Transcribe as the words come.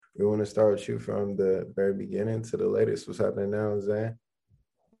We want to start with you from the very beginning to the latest. What's happening now, Zan?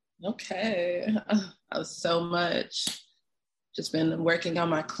 Okay. So much. Just been working on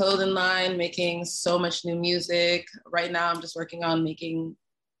my clothing line, making so much new music. Right now, I'm just working on making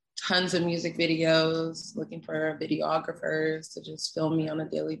tons of music videos, looking for videographers to just film me on a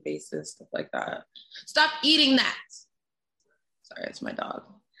daily basis, stuff like that. Stop eating that. Sorry, it's my dog.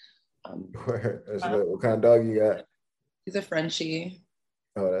 What kind of dog you got? He's a Frenchie.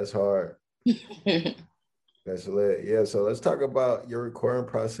 Oh, that's hard. That's lit. Yeah, so let's talk about your recording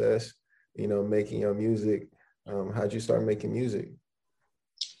process, making your music. How'd you start making music?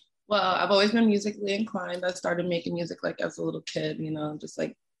 Well, I've always been musically inclined. I started making music like as a little kid, just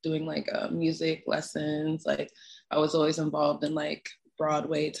like doing like music lessons. Like I was always involved in like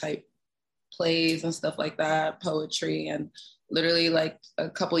Broadway type plays and stuff like that, poetry. And literally like a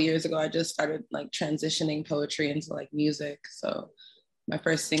couple years ago, I just started like transitioning poetry into like music. So my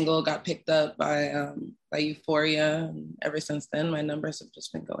first single got picked up by Euphoria, and ever since then, my numbers have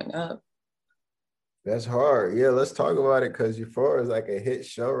just been going up. That's hard. Yeah, let's talk about it because Euphoria is like a hit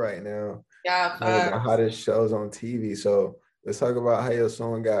show right now. Yeah, One of the hottest shows on TV. So let's talk about how your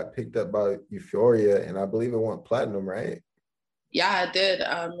song got picked up by Euphoria, and I believe it went platinum, right? Yeah, it did.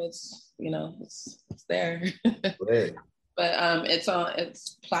 It's there, but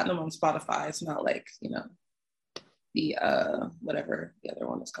it's platinum on Spotify. It's not like the whatever the other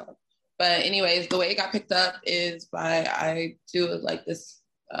one is called. But anyways, the way it got picked up is I do like this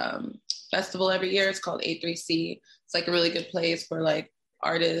festival every year. It's called A3C. It's like a really good place for like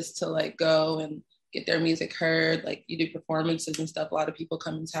artists to like go and get their music heard. Like you do performances and stuff. A lot of people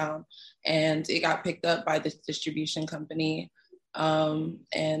come in town, and it got picked up by this distribution company.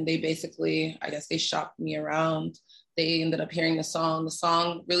 And they basically, I guess they shopped me around. They ended up hearing the song. The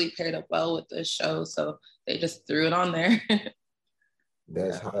song really paired up well with the show, so they just threw it on there.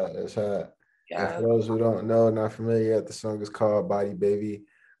 That's hot. That's hot. Yeah. And for those who don't know, not familiar yet, the song is called Body Baby.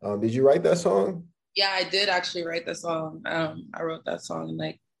 Did you write that song? Yeah, I did actually write the song. I wrote that song in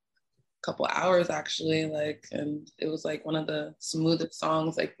like a couple hours actually, and it was like one of the smoothest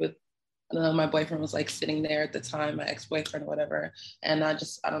songs, like with, I don't know, my boyfriend was like sitting there at the time, my ex-boyfriend or whatever. And I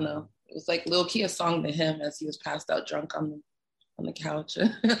don't know, it was like low key a song to him as he was passed out drunk on the couch. and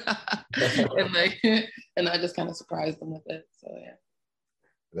I just kind of surprised him with it. So yeah.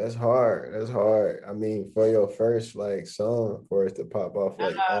 That's hard. That's hard. I mean, for your first like song for it to pop off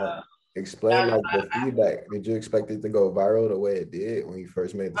like that, explain like the feedback. Did you expect it to go viral the way it did when you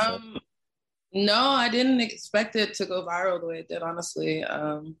first made the song? No, I didn't expect it to go viral the way it did, honestly.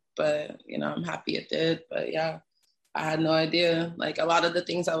 But I'm happy it did. But yeah, I had no idea. Like a lot of the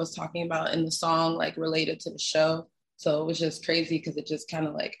things I was talking about in the song like related to the show. So it was just crazy because it just kind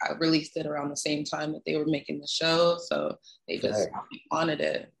of like I released it around the same time that they were making the show. So they just wanted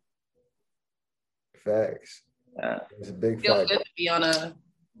it. Facts. Yeah. It's a big fact. It feels good to be on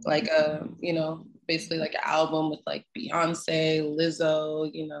basically like an album with like Beyonce,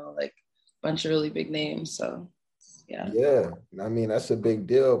 Lizzo, like a bunch of really big names. So yeah. Yeah. I mean, that's a big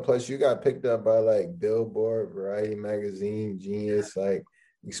deal. Plus you got picked up by like Billboard, Variety Magazine, Genius. Like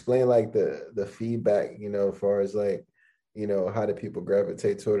explain like the feedback, as far as like, how did people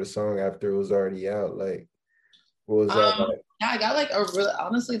gravitate toward the song after it was already out? Like what was that like? Yeah, I got like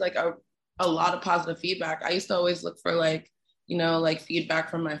honestly like a lot of positive feedback. I used to always look for like, like feedback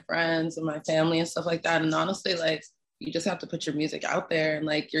from my friends and my family and stuff like that. And honestly, like you just have to put your music out there and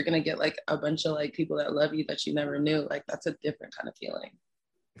like you're gonna get like a bunch of like people that love you that you never knew. Like that's a different kind of feeling.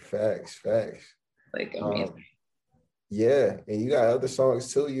 Facts. Like amazing. Yeah, and you got other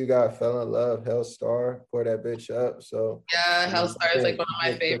songs too. You got Fell in Love, Hell Star, Pour That Bitch Up. So yeah, Hell Star is like one of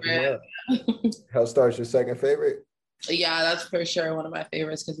my favorites. Hell Star is your second favorite? Yeah, that's for sure one of my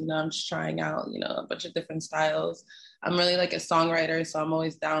favorites because I'm just trying out, a bunch of different styles. I'm really like a songwriter, so I'm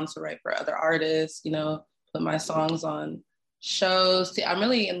always down to write for other artists, put my songs on shows. I'm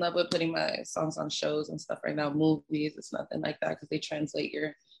really in love with putting my songs on shows and stuff right now. Movies, it's nothing like that because they translate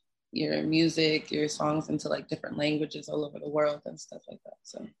your music, your songs into like different languages all over the world and stuff like that.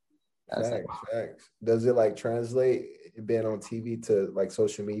 So facts. Does it like translate it being on TV to like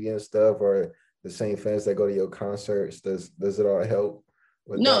social media and stuff, or the same fans that go to your concerts? Does it all help?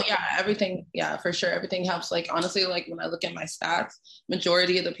 Yeah, everything. Yeah, for sure. Everything helps. Like honestly, like when I look at my stats,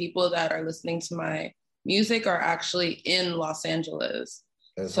 majority of the people that are listening to my music are actually in Los Angeles.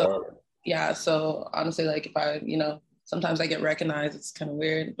 That's hard. Yeah. So honestly, like if I, sometimes I get recognized, it's kind of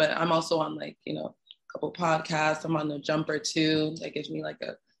weird, but I'm also on like, a couple podcasts. I'm on the Jumper too. That gives me like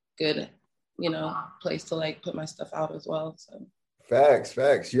a good, place to like put my stuff out as well. So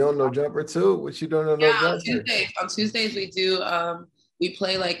facts. You don't know Jumper too? What you doing on no Jumper? On Tuesdays we do we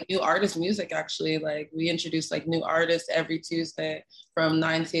play like new artist music actually. Like we introduce like new artists every Tuesday from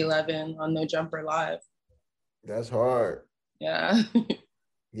 9 to 11 on No Jumper Live. That's hard. Yeah.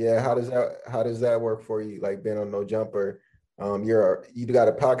 Yeah, how does that work for you? Like being on No Jumper, you got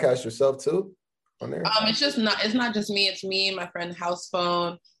a podcast yourself too on there? It's not just me, it's me, my friend House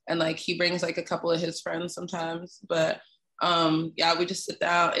Phone, and like he brings like a couple of his friends sometimes. But yeah, we just sit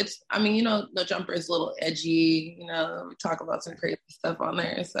down. No Jumper is a little edgy, we talk about some crazy stuff on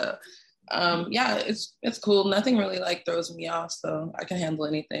there. So yeah, it's cool. Nothing really like throws me off, so I can handle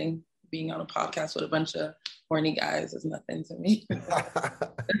anything. Being on a podcast with a bunch of horny guys is nothing to me.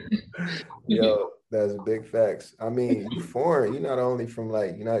 Yo, that's big facts. I mean, you foreign. You're not only from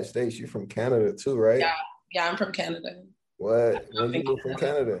like United States, you're from Canada too, right? Yeah, I'm from Canada. What? When did you move from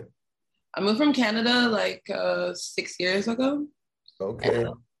Canada? I moved from Canada like 6 years ago. Okay.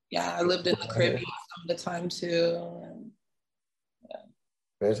 And, yeah, I lived in the Caribbean some of the time too. And, yeah.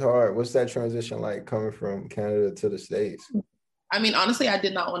 That's hard. What's that transition like coming from Canada to the States? I mean, honestly, I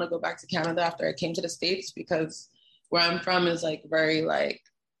did not want to go back to Canada after I came to the States because where I'm from is like very like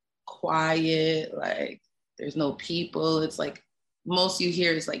quiet, like there's no people. It's like most you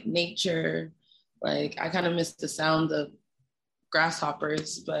hear is like nature. Like I kind of miss the sound of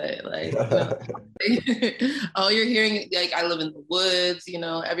grasshoppers, but like all you're hearing, like I live in the woods,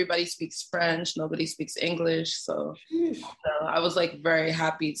 everybody speaks French, nobody speaks English. So I was like very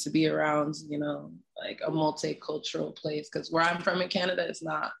happy to be around, like a multicultural place, because where I'm from in Canada is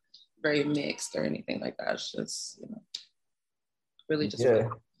not very mixed or anything like that. It's just, really just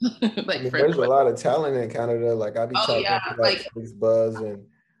like there's a lot of talent in Canada. Like I be talking to like Buzz and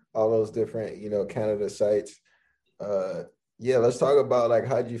all those different, Canada sites. Yeah, let's talk about like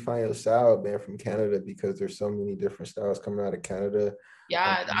how'd you find your style being from Canada, because there's so many different styles coming out of Canada.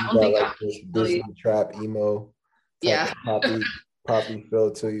 Yeah, I don't think like this Disney trap emo type of poppy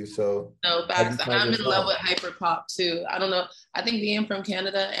feel to you. So no facts. I'm in love with hyper pop too. I don't know. I think being from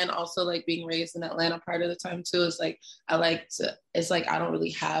Canada and also like being raised in Atlanta part of the time too is like it's like I don't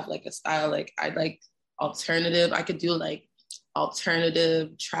really have like a style. Like I like alternative. I could do like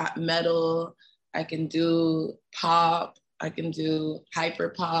alternative trap metal. I can do pop. I can do hyper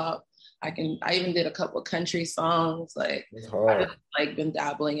pop. I even did a couple of country songs. Like I just like been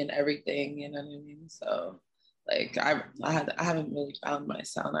dabbling in everything, you know what I mean? So like I haven't really found my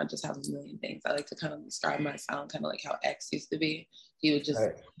sound. I just have a million things. I like to kind of describe my sound kind of like how X used to be. He would just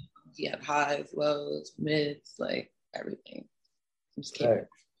he had highs, lows, mids, like everything. Just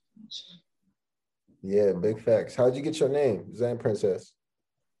yeah, big facts. How'd you get your name, Xanprincess?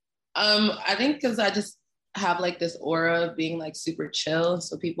 I think because I just have like this aura of being like super chill.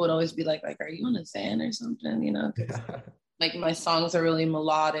 So people would always be like, are you on a Xan or something? Like my songs are really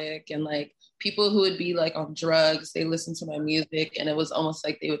melodic, and like people who would be like on drugs, they listen to my music and it was almost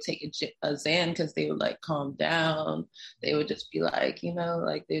like they would take a Xan because they would like calm down. They would just be like,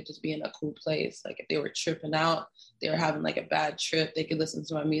 like they would just be in a cool place. Like if they were tripping out, they were having like a bad trip, they could listen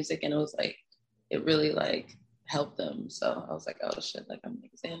to my music and it was like, it really like helped them. So I was like, oh shit, like I'm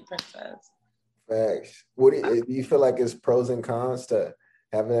like Xanprincess. Facts. What do you feel like it's pros and cons to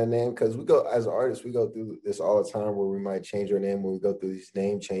having a name? Because we go as artists, we go through this all the time where we might change our name when we go through these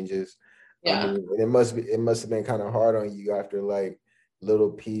name changes. Yeah. I mean, it must have been kind of hard on you after like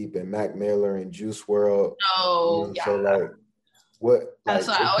Little Peep and Mac Miller and Juice WRLD. Oh, yeah. So like what? That's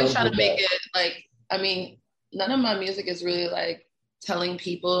why I always try to make it like, I mean, none of my music is really like telling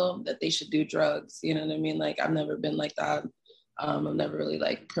people that they should do drugs. You know what I mean? Like I've never been like that. I've never really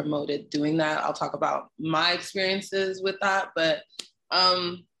like promoted doing that. I'll talk about my experiences with that, but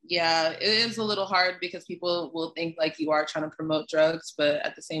yeah, it is a little hard because people will think like you are trying to promote drugs, but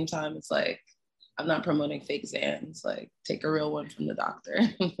at the same time, it's like I'm not promoting fake Xans. Like take a real one from the doctor.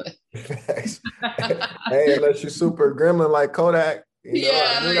 Hey, unless you're super gremlin like Kodak,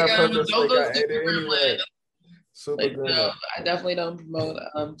 don't go super gremlin. Super gremlin. No, I definitely don't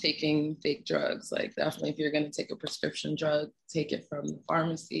promote taking fake drugs. Like definitely, if you're gonna take a prescription drug, take it from the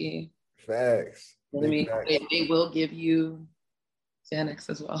pharmacy. Facts. You know what I mean, they will give you Xanax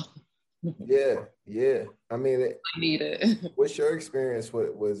as well. Yeah. I mean, I need it. What's your experience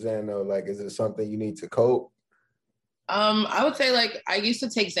with Xan? Like, is it something you need to cope? I would say like I used to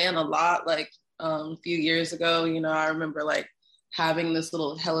take Xan a lot. Like a few years ago, I remember like having this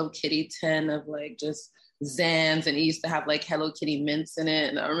little Hello Kitty tin of like just Xans, and it used to have like Hello Kitty mints in it.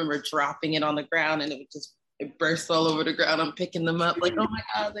 And I remember dropping it on the ground, and it burst all over the ground. I'm picking them up like, oh my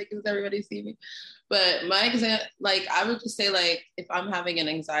God, like, does everybody see me? But my like, I would just say like, if I'm having an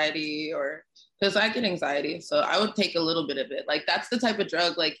anxiety because I get anxiety, so I would take a little bit of it. Like, that's the type of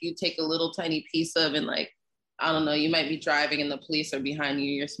drug, like you take a little tiny piece of and like, I don't know, you might be driving and the police are behind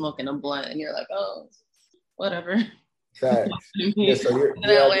you, you're smoking a blunt and you're like, oh, whatever. Facts. Yeah, so you're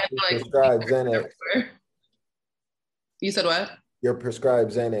actually prescribed Xanax. You said what? You're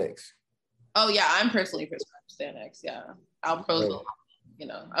prescribed Xanax. Oh yeah, I'm personally prescribed Xanax. Yeah, Alprozol. You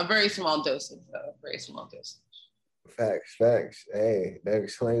know, a very small dosage, though. Very small dosage. Facts. Hey, that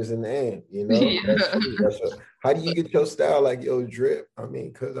explains the name. You know, how do you get your style like your drip? I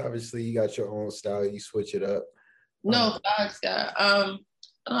mean, because obviously you got your own style. You switch it up. No, facts. Yeah.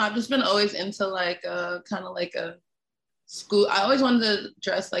 I've just been always into like kind of like a school. I always wanted to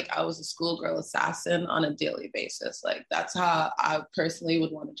dress like I was a schoolgirl assassin on a daily basis. Like that's how I personally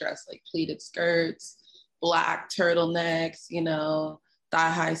would want to dress, like pleated skirts, black turtlenecks, you know,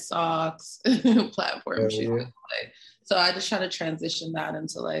 thigh-high socks, platform shoes. Yeah. Like, so I just try to transition that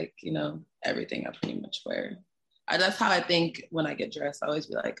into like, you know, everything I pretty much wear. That's how I think when I get dressed. I always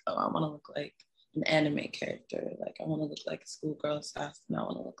be like, oh, I want to look like an anime character. Like I want to look like a schoolgirl assassin. I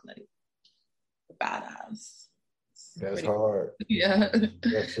want to look like a badass. That's hard. Yeah.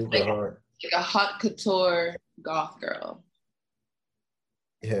 That's super hard. Like a hot couture goth girl.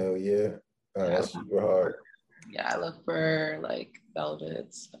 Hell yeah. That's super hard. Yeah, I look for like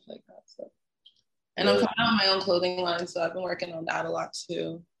velvet, stuff like that. So. And I'm coming out with my own clothing line, so I've been working on that a lot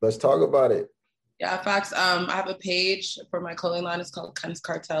too. Let's talk about it. Yeah, facts. I have a page for my clothing line. It's called Kuntz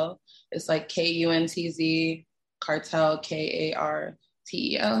Cartel. It's like KUNTZ Cartel, KARTEL.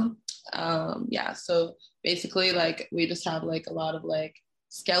 Yeah, so basically like we just have like a lot of like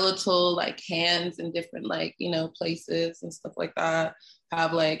skeletal like hands in different like, you know, places and stuff like that.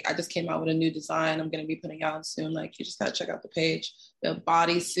 Have like, I just came out with a new design I'm going to be putting out soon. Like you just got to check out the page. We have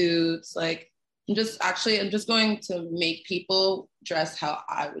bodysuits. Like I'm just going to make people dress how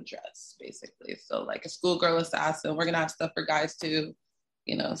I would dress basically. So like a schoolgirl assassin, we're going to have stuff for guys too,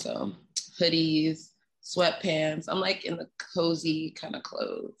 you know, so hoodies, sweatpants. I'm like in the cozy kind of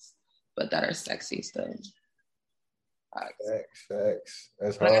clothes, but that are sexy still. Facts.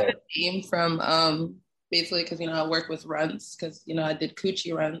 That's hard. I got a name from basically because, you know, I work with runts because, you know, I did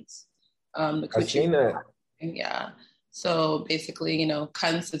coochie runts. The coochie. I've seen that. Yeah. So basically, you know,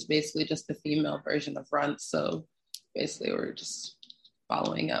 Kuntz is basically just the female version of runts. So basically we're just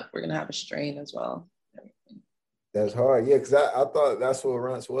following up. We're going to have a strain as well. That's hard. Yeah, because I thought that's what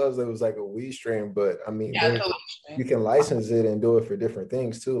runts was. It was like a weed strain, but I mean, yeah, you can license it and do it for different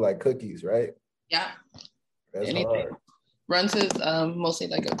things too, like cookies, right? Yeah. That's hard. Runts is mostly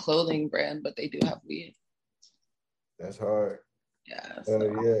like a clothing brand, but they do have weed. That's hard. Yeah. So,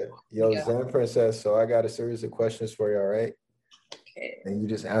 yeah. Yo, yeah. Xanprincess, so I got a series of questions for you, all right? Okay. And you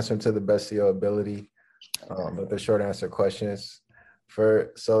just answer them to the best of your ability. But they're short answer questions.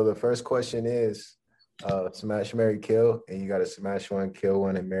 So the first question is smash, marry, kill. And you got to smash one, kill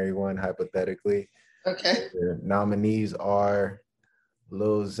one, and marry one, hypothetically. Okay. Your nominees are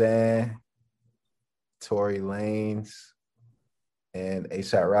Lil Xan, Tory Lanez, and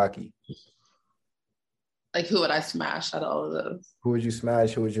A$AP Rocky. Like, who would I smash out of all of those? Who would you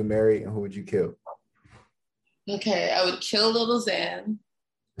smash? Who would you marry? And who would you kill? Okay, I would kill Lil Xan.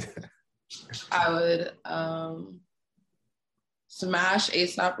 I would smash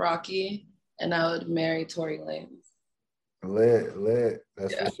A$AP Rocky, and I would marry Tory Lanez. Lit.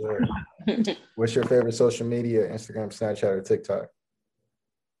 That's for sure. What's your favorite social media? Instagram, Snapchat, or TikTok?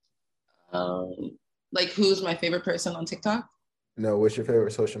 Like, who's my favorite person on TikTok? No, what's your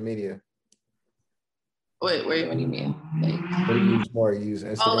favorite social media? Wait, what do you mean? Like, what do you use more? You use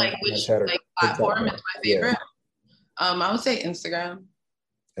Instagram? Oh, like which like platform is my favorite? Yeah. I would say Instagram.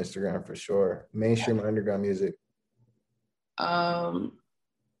 Instagram for sure. Mainstream or underground music?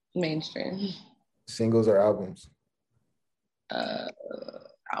 Mainstream. Singles or albums?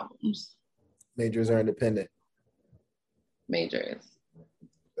 Albums. Majors or independent? Majors.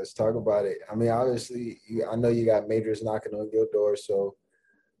 Let's talk about it. I mean, obviously, I know you got majors knocking on your door, so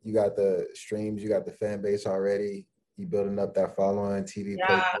you got the streams, you got the fan base already. You building up that following, TV.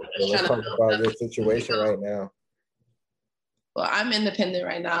 Yeah, so let's talk about your situation right now. Well, I'm independent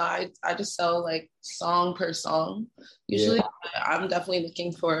right now. I just sell like song per song. Usually, yeah. I'm definitely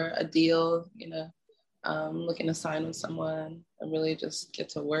looking for a deal, you know, looking to sign with someone and really just get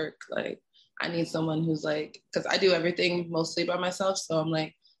to work. Like, I need someone who's like, because I do everything mostly by myself. So I'm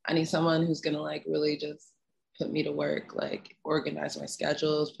like, I need someone who's going to like really just put me to work, like organize my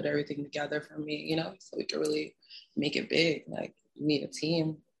schedules, put everything together for me, you know, so we can really make it big. Like, you need a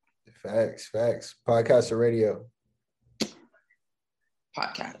team. Facts. Podcast or radio?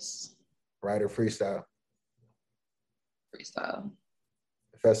 Podcasts. Writer, freestyle? Freestyle.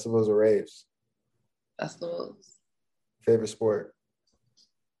 Festivals or raves? Festivals. Favorite sport?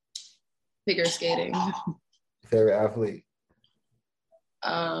 Figure skating. Favorite athlete?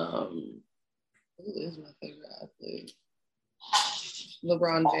 Who is my favorite athlete?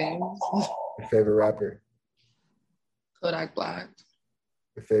 LeBron James. Your favorite rapper? Kodak Black.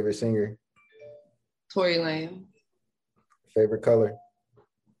 Your favorite singer? Tory Lane. Favorite color?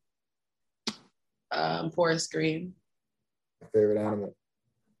 Forest Green. Your favorite animal?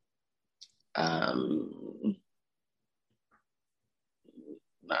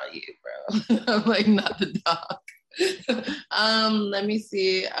 Not you, bro. I'm like, not the dog. Let me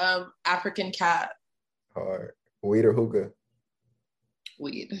see. African cat. Hard. Weed or hookah?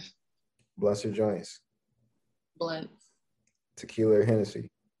 Weed. Blunts or joints? Blunts. Tequila or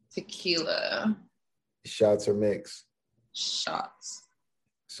Hennessy? Tequila. Shots or mix? Shots.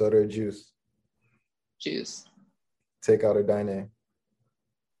 Soda or juice? Juice. Takeout or dine in?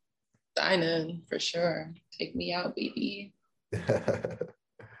 Dine in, for sure. Take me out, baby.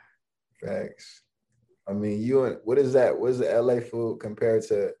 Facts. I mean, what is that? What is the LA food compared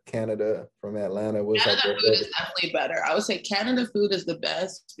to Canada from Atlanta? What's Canada like food is definitely better. I would say Canada food is the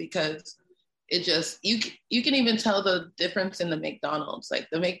best because it just you can even tell the difference in the McDonald's. Like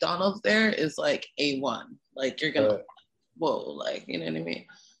the McDonald's there is like A1. Like you're gonna whoa, like you know what I mean?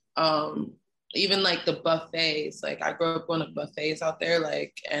 Even like the buffets, like I grew up going to buffets out there,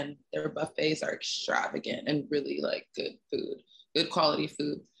 like, and their buffets are extravagant and really like good food, good quality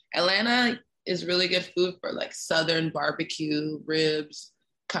food. Atlanta is really good food for like Southern barbecue, ribs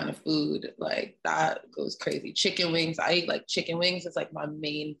kind of food. Like that goes crazy. Chicken wings. I eat like chicken wings. It's like my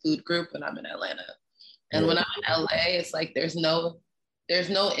main food group when I'm in Atlanta. And when I'm in LA, it's like there's no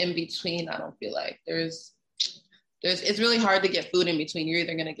in between. I don't feel like it's really hard to get food in between. You're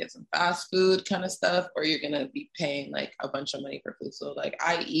either gonna get some fast food kind of stuff, or you're gonna be paying like a bunch of money for food. So like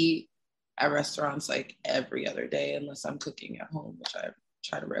I eat at restaurants like every other day unless I'm cooking at home, which I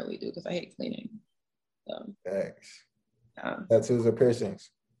try to rarely do because I hate cleaning. So, thanks. Tattoos or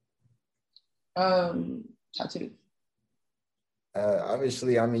piercings? Tattoos.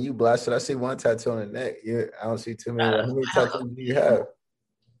 Obviously, I mean, you blasted. I see one tattoo on the neck. I don't see too many. How many tattoos do you have?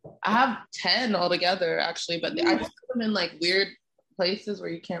 I have 10 altogether, actually, but I just put them in like weird places where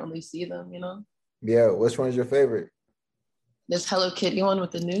you can't really see them, you know? Yeah, which one's your favorite? This Hello Kitty one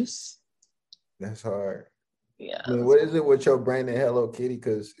with the noose. That's hard. Yeah. I mean, what is it with your brand and Hello Kitty?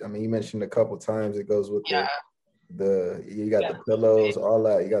 Because I mean, you mentioned a couple times it goes with you got the pillows, all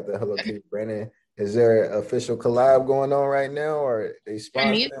that. You got the Hello Kitty branding. Is there an official collab going on right now, or they sponsoring?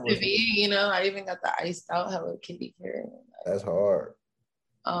 There needs to be, you know. I even got the iced out Hello Kitty here. That's hard.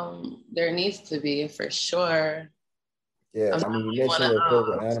 There needs to be for sure. Yeah, I mean, you mentioned your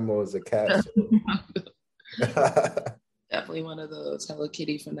favorite animal is a cat. So. Definitely one of those Hello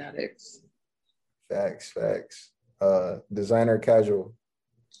Kitty fanatics. Facts. Designer, casual.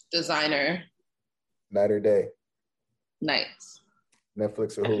 Designer. Night or day? Nights.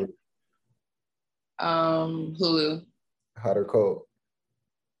 Netflix or Hulu? Hulu. Hot or cold?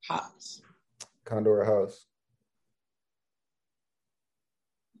 Hot. Condo or house?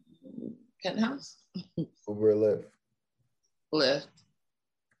 Penthouse. Uber or Lyft? Lyft.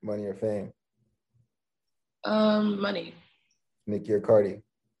 Money or fame? Money. Nicki or Cardi?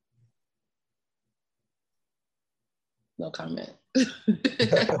 No comment.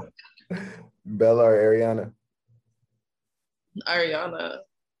 Bella or Ariana? Ariana.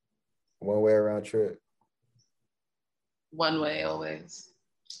 One way around trip? One way always.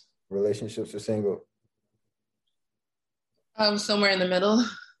 Relationships or single? Somewhere in the middle.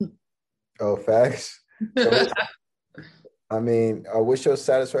 Oh, facts. So, I mean, what's your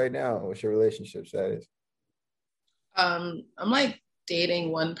status right now? What's your relationship status? I'm like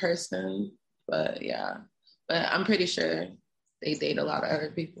dating one person, but yeah. But I'm pretty sure they date a lot of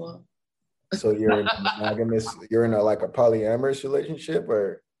other people. So you're monogamous, you're in like a polyamorous relationship,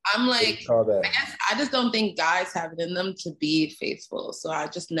 or I'm like, I guess I just don't think guys have it in them to be faithful. So I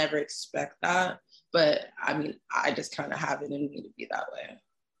just never expect that. But I mean, I just kind of have it in me to be that way.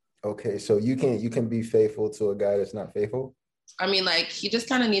 Okay, so you can be faithful to a guy that's not faithful? I mean, like, he just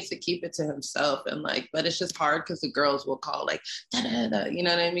kind of needs to keep it to himself. And like, but it's just hard because the girls will call like, da, da, da, you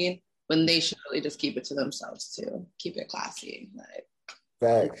know what I mean? When they should really just keep it to themselves too. Keep it classy. Like,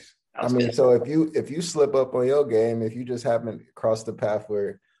 facts. I mean, so if you slip up on your game, if you just happen to cross the path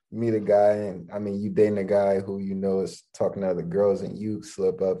where you meet a guy and I mean you dating a guy who you know is talking to other girls and you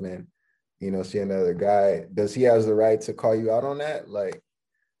slip up and you know see another guy, does he have the right to call you out on that? Like,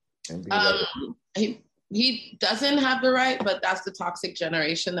 and be like, he doesn't have the right, but that's the toxic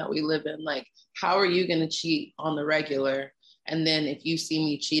generation that we live in. Like, how are you going to cheat on the regular? And then if you see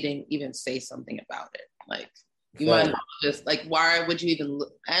me cheating, even say something about it. Like, You might as well just like, why would you even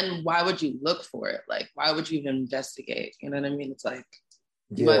look, and why would you look for it? Like, why would you even investigate? You know what I mean? It's like,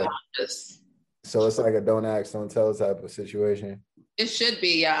 you might just. So it's like a don't ask, don't tell type of situation. It should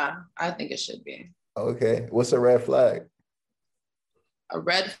be, yeah. I think it should be. Okay. What's a red flag? A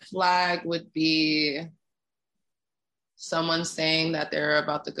red flag would be someone saying that they're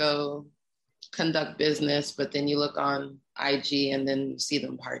about to go conduct business, but then you look on IG and then you see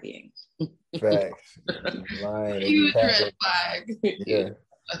them partying. Facts. Lying. Huge red flag. Yeah.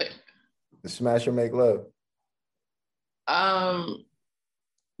 Smash or make love?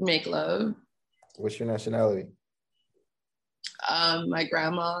 Make love. What's your nationality? My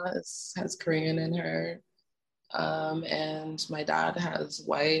grandma has Korean in her. And my dad has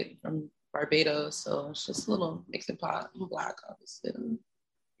white from Barbados, so it's just a little mixing pot. I'm Black, obviously.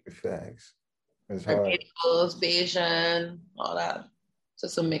 Facts. It's Barbados, Bayesian, all that.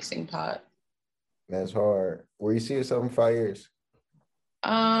 Just a mixing pot. That's hard. Where you see yourself in 5 years?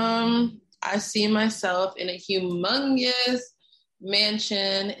 I see myself in a humongous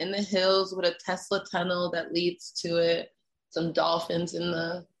mansion in the hills with a Tesla tunnel that leads to it, some dolphins in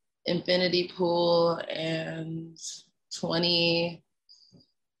the infinity pool, and 20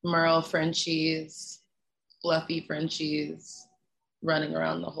 Merle Frenchies, fluffy Frenchies running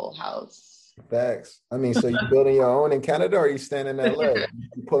around the whole house. Facts. I mean, so you building your own in Canada, or are you staying in LA?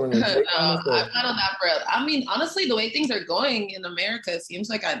 You pulling a trick on us? I'm not on that for. I mean, honestly, the way things are going in America, it seems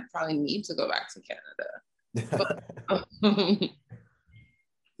like I probably need to go back to Canada.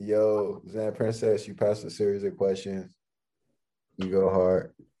 Yo, Xanprincess, you passed a series of questions. You go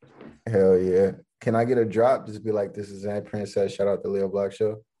hard. Hell yeah. Can I get a drop? Just be like, this is Xanprincess. Shout out the Leo Black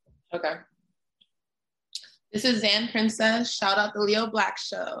Show. Okay. This is Xanprincess. Shout out the Leo Black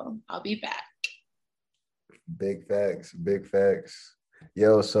Show. I'll be back. Big facts. Big facts.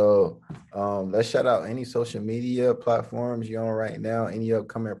 Yo, so let's shout out any social media platforms you're on right now, any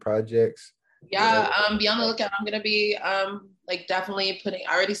upcoming projects. Yeah, be on the lookout. I'm gonna be like definitely putting.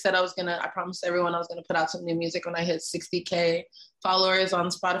 I already said I promised everyone I was gonna put out some new music when I hit 60K followers on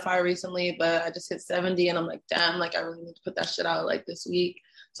Spotify recently, but I just hit 70 and I'm like, damn, like I really need to put that shit out like this week.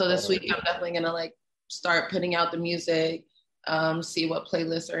 So this week I'm definitely gonna like start putting out the music, see what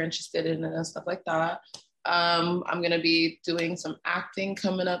playlists are interested in and stuff like that. I'm gonna be doing some acting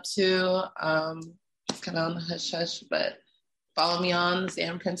coming up too. It's kind of on the hush hush, but follow me on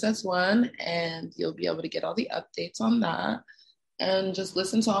Xanprincess1 and you'll be able to get all the updates on that. And just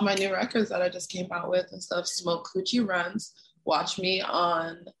listen to all my new records that I just came out with and stuff. Smoke Coochie Runs. Watch me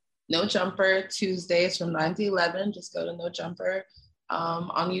on No Jumper Tuesdays from 9 to 11. Just go to No Jumper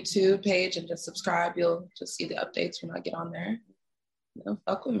on YouTube page and just subscribe. You'll just see the updates when I get on there.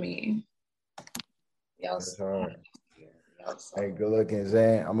 Fuck with me. That's hard. Hey, good looking,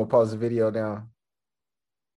 Zan. I'm gonna pause the video down.